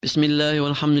بسم الله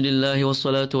والحمد لله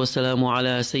والصلاة والسلام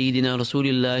على سيدنا رسول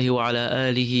الله وعلى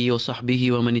آله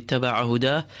وصحبه ومن اتبع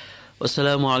هداه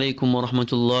والسلام عليكم ورحمة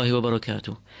الله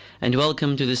وبركاته. And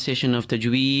welcome to this session of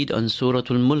Tajweed on Surah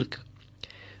Mulk.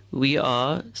 We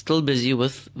are still busy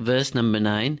with verse number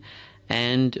 9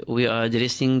 and we are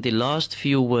addressing the last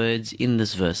few words in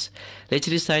this verse. Let's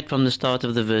recite from the start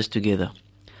of the verse together.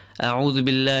 أعوذ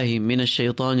بالله من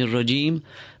الشيطان الرجيم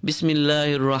بسم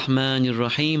الله الرحمن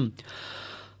الرحيم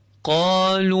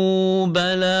قالوا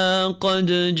بلى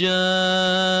قد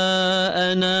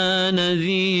جاءنا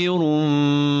نذير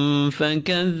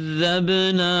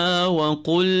فكذبنا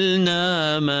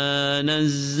وقلنا ما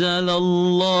نزل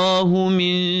الله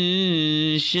من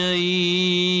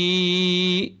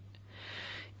شيء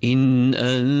إن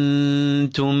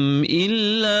أنتم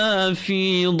إلا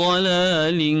في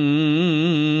ضلال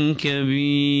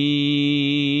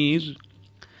كبير.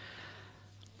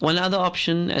 One other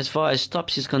option as far as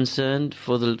stops is concerned,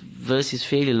 for the verse is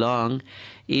fairly long,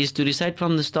 is to recite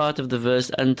from the start of the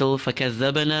verse until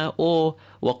فَكَذَّبَنَا or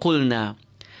وَقُلْنَا.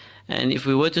 And if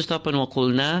we were to stop on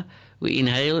وَقُلْنَا, we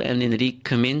inhale and then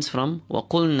recommence from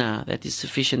وَقُلْنَا. That is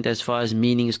sufficient as far as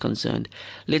meaning is concerned.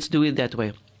 Let's do it that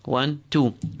way. 1,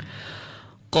 2.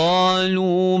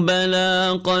 قالوا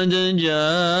بلى قد جاءنا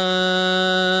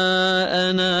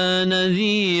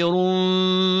نذير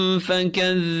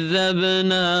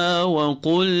فكذبنا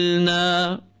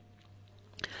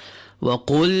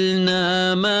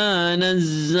وقلنا ما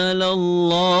نزل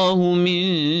الله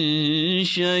من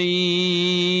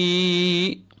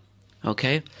شيء.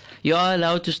 Okay, you are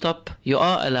allowed to stop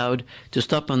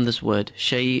on this word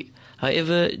shay.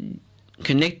 However,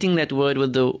 connecting that word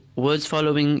with the words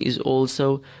following is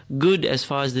also good as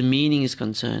far as the meaning is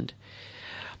concerned.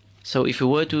 So if you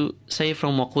were to say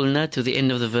from وَقُلْنَا to the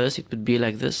end of the verse, it would be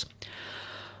like this.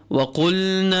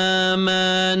 وَقُلْنَا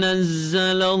مَا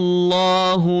نَزَّلَ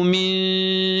اللَّهُ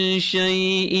مِن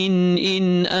شَيْءٍ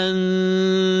إِنْ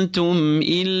أَنْتُمْ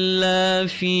إِلَّا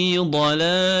فِي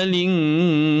ضَلَالٍ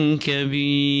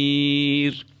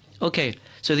كَبِيرٍ. Okay,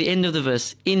 so the end of the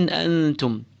verse, إِنْ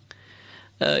أَنْتُمْ.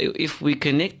 If we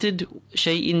connected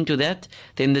shay'in to that,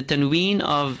 then the tanween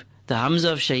of the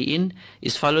hamza of shay'in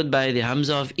is followed by the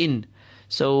hamza of in.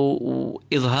 So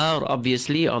idhar,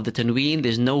 obviously, of the tanween,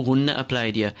 there's no gunna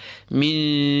applied here.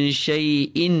 Min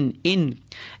shay'in, in.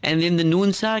 And then the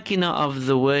noon sakina of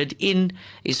the word in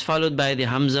is followed by the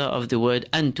hamza of the word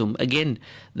antum. Again,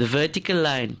 the vertical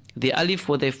line, the alif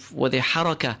with a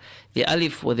haraka, the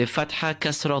alif with a fatha,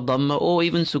 kasra, dhamma, or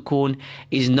even sukoon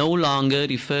is no longer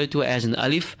referred to as an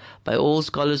alif by all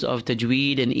scholars of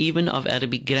Tajweed and even of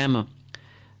Arabic grammar.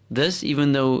 This,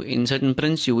 even though in certain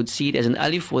prints you would see it as an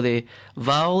alif with a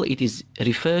vowel, it is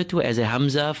referred to as a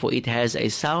hamza, for it has a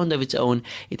sound of its own.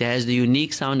 It has the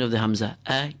unique sound of the hamza,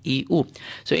 a, e, u.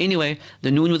 So anyway,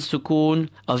 the noon with sukoon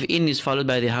of in is followed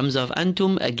by the hamza of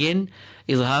antum. Again,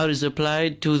 idhar is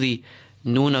applied to the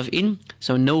noon of in,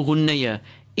 so no gunna here.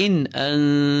 In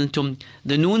antum.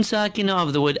 The noon sakina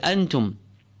of the word antum.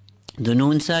 The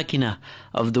noon sakina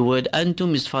of the word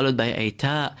antum is followed by a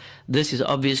ta. This is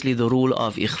obviously the rule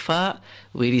of ikhfa.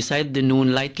 We recite the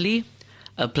noon lightly,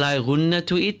 apply gunna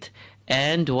to it,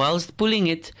 and whilst pulling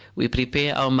it, we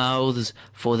prepare our mouths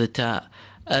for the ta.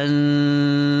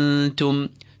 Antum.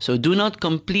 So do not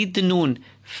complete the noon.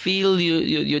 Feel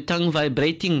your tongue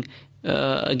vibrating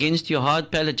against your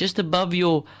hard palate, just above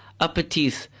your upper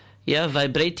teeth. Yeah,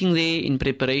 vibrating there in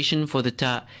preparation for the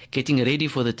ta, getting ready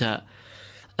for the ta.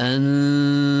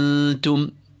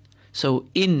 Antum. So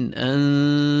in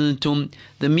antum.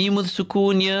 The mim with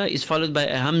sukoon here is followed by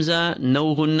a hamza.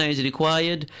 No gunna is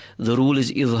required. The rule is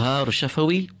idhar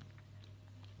shafawi.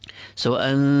 So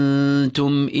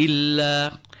antum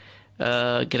illa.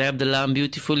 Grab the lam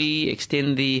beautifully.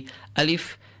 Extend the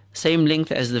alif. Same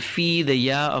length as the fi, the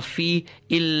ya of fi.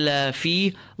 Illa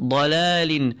fi.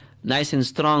 Dalalin. Nice and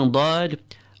strong dad.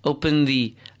 Open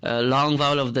the long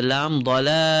vowel of the lam,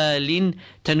 dalalin.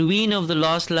 Tanween of the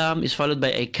last lam is followed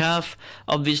by a kaf.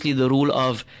 Obviously the rule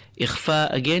of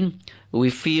ikhfa again. We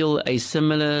feel a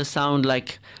similar sound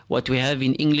like what we have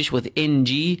in English with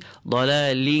ng,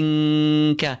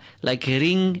 dalalinka, like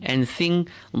ring and thing,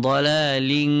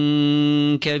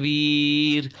 dalalin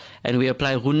kabir. And we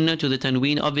apply gunna to the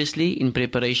tanween, obviously, in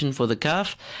preparation for the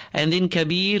kaf. And then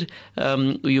kabir,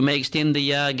 you may extend the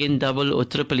ya again, double or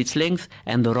triple its length,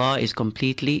 and the ra is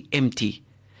completely empty.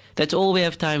 That's all we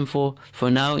have time for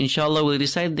now. Inshallah, we'll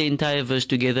recite the entire verse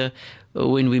together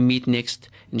when we meet next.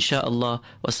 Inshallah.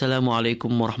 Wassalamu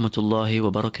alaikum wa rahmatullahi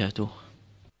wa barakatuh.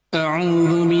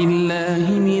 أعوذ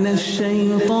بالله من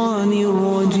الشيطان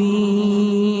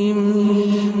الرجيم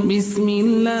بسم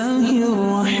الله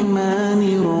الرحمن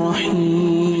الرحيم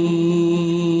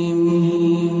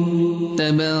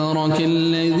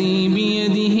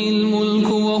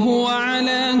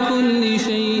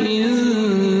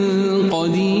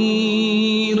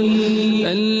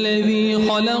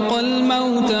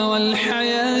الموت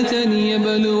والحياة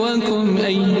ليبلوكم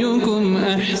أيكم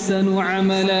أحسن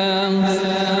عملا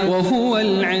وهو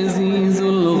العزيز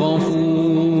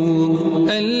الغفور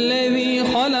الذي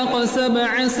خلق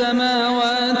 7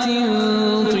 سماوات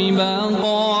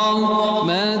طباقا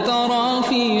ما ترى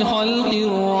في خلق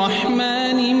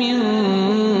الرحمن من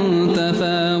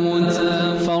تفاوت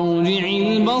فارجع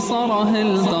البصر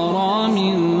هل ترى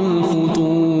من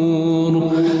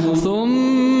فطور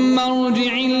ثم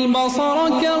ارجع البصر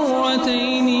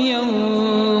كرتين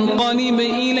ينقلب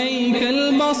إليك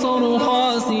البصر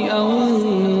خاسئا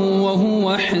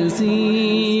وهو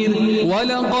حسير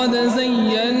ولقد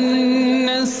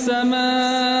زينا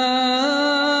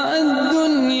السماء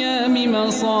الدنيا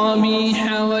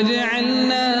بمصابيح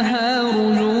وجعلناها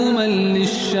رجوما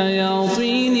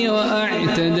للشياطين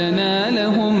وأعتدنا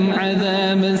لهم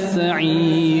عذاب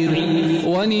السعير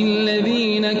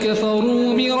وللذين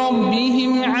كفروا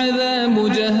بربهم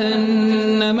عذاب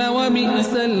جهنم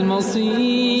وبئس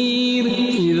المصير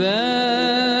إذا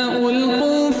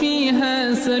ألقوا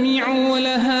فيها سمعوا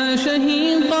لها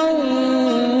شهيقا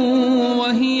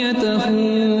وهي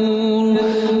تفور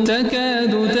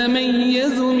تكاد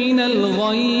تميز من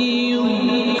الغيظ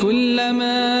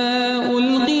كلما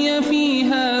ألقي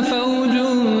فيها فوج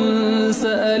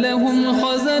سألهم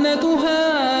خزنتها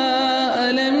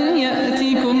ألم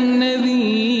يأتكم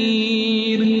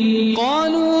نذير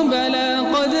قالوا بلى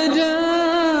قد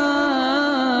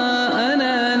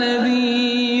جاءنا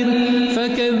نذير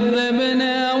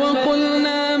فكذبنا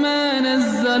وقلنا ما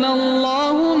نزل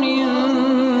الله من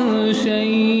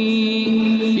شيء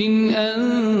إن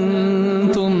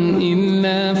أنتم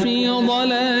إلا في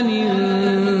ضلال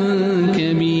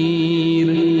كبير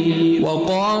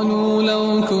وقالوا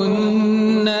لو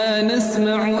كنا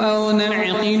نسمع أو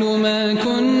نعقل ما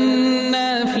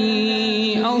كنا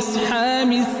في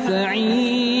أصحاب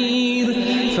السعير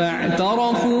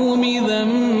فاعترفوا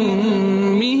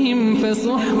بذنبهم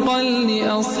فسحقا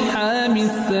لأصحاب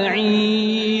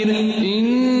السعير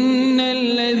إن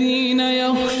الذين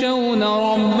يخشون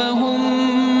ربهم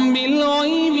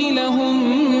بالغيب لهم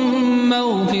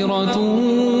مغفرة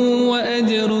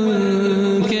وأجر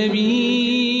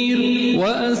كبير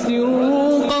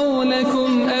وأسروا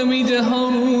قولكم أو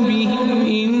اجهروا به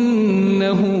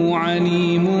إنه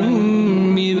عليم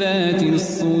بذات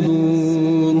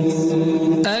الصدور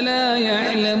ألا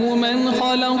يعلم من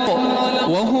خلق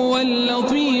وهو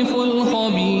اللطيف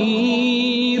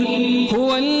الخبير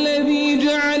هو الذي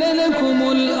جعل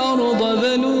لكم الأرض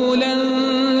ذلولا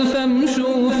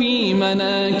فامشوا في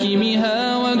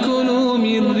مناكبها وكلوا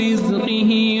من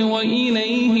رزقه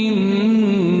وإليه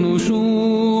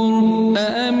النشور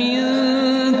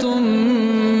أأمنتم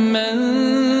من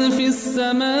في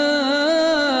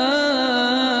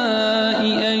السماء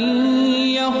أن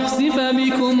يخسف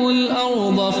بكم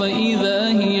الأرض فإذا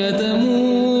هي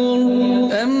تمور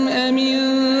أم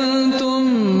أمنتم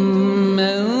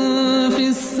من في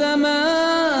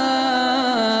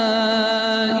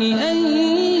السماء أن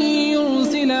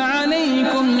يرسل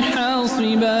عليكم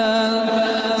حاصبا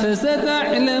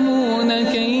فستعلمون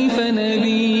كيف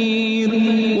نذير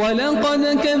ولقد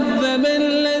كذب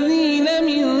الذين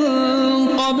من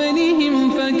قبلهم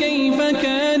فكيف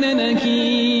كان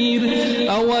نكير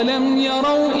أولم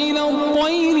يروا إلى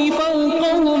الطير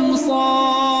فوقهم صافات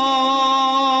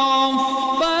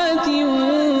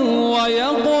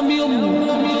ويقبض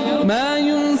ما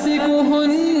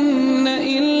يمسكهن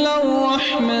إلا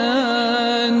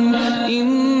الرحمن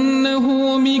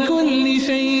إنه بكل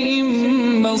شيء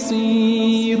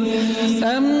بصير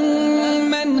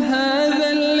أمن هذا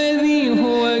الذي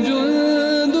هو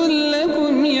جند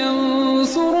لكم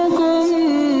ينصركم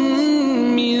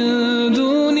من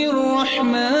دون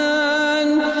الرحمن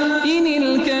إن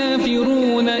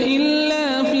الكافرون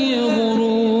إلا في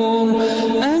غرور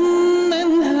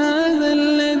أمن هذا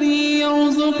الذي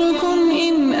يرزقكم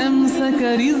إن أمسك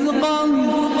رزقه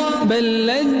بل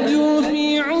لجوا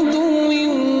في عتو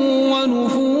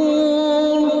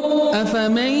ونفور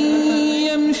أفمن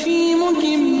يمشي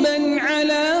مكبا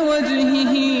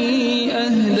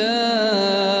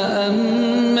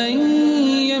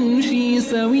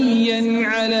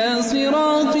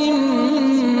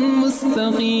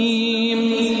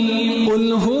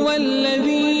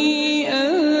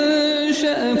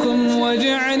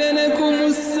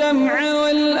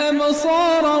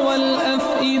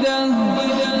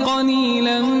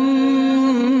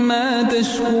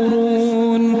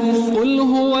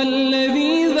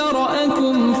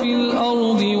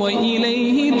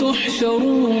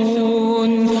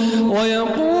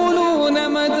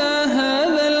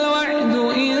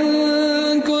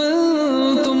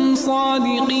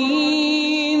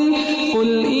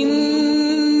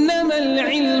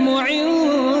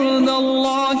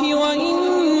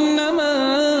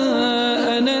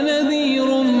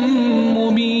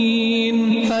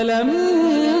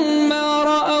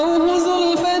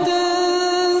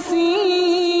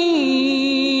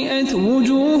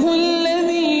وجوه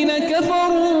الذين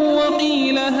كفروا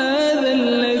وقيل هذا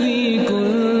الذي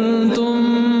كنتم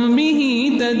به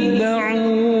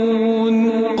تدعون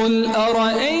قل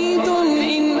أرأيتم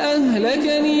إن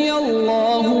أهلكني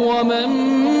الله ومن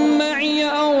معي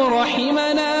أو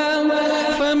رحمنا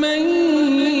فمن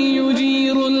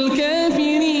يجير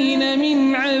الكافرين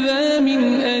من عذاب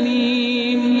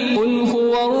أليم قل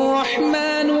هو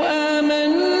الرحمن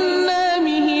آمنا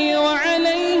به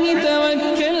وعليه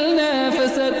توكلنا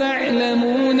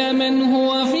فستعلمون من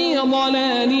هو في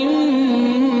ضلال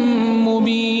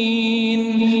مبين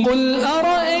قل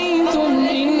أرأيتم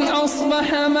إن أصبح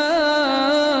ماؤكم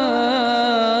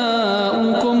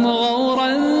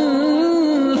غورا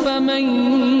فمن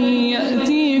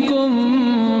يأتيكم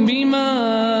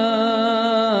بماء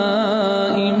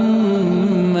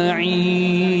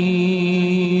معين.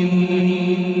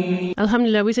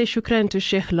 Alhamdulillah, we say shukran to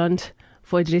Sheikh Lund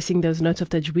for addressing those notes of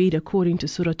Tajweed according to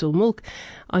Surah Mulk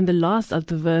on the last of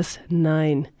the verse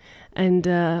 9. And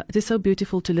it is so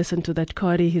beautiful to listen to that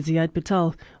Qari, his Ziyad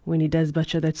Patel, when he does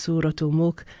bacha that Surah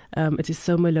Mulk. It is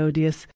so melodious.